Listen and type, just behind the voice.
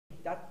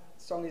that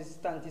song is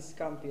Tanti's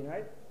campaign,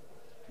 right?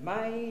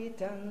 My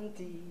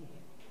Tanti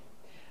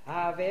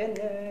have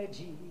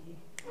energy.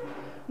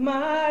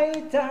 My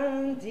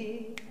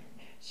Tanti,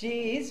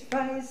 she is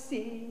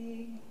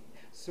feisty.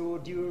 So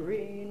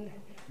during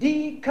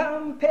the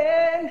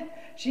campaign,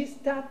 she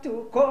start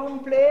to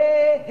complain.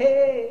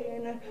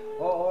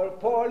 All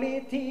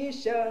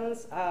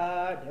politicians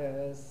are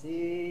the same.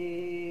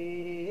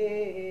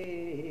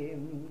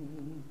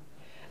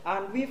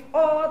 And with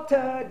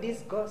utter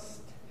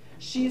disgust,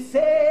 she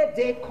said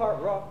they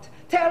corrupt.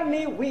 Tell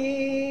me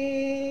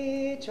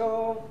which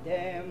of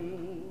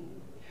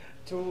them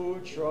to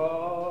trust.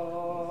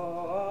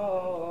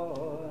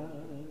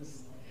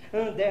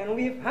 And then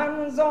with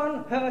hands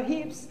on her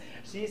hips,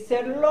 she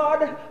said,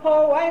 Lord,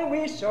 how I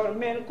wish all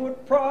men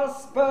could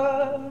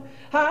prosper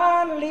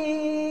and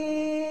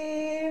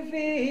live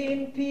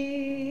in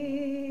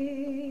peace.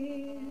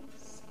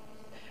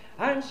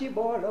 And she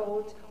bawled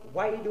out,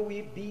 why do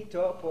we beat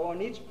up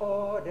on each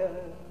other?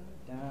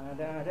 Da,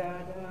 da,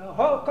 da, da.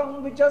 How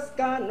come we just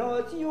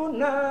cannot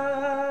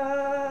unite?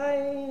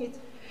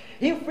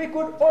 If we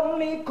could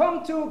only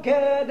come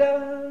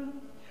together,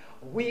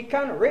 we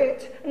can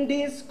rate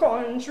this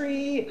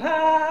country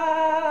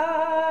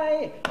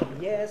high.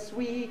 Yes,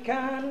 we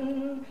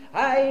can.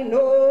 I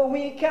know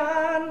we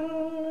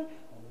can.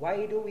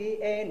 Why do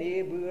we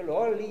enable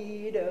our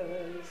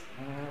leaders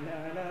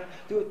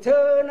to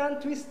turn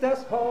and twist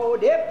us how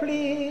they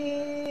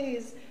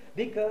please?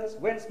 Because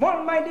when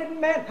small-minded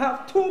men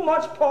have too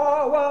much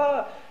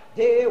power,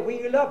 they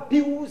will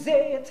abuse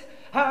it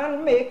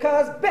and make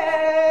us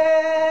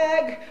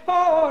beg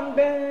on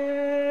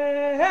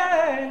bended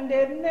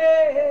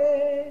knee.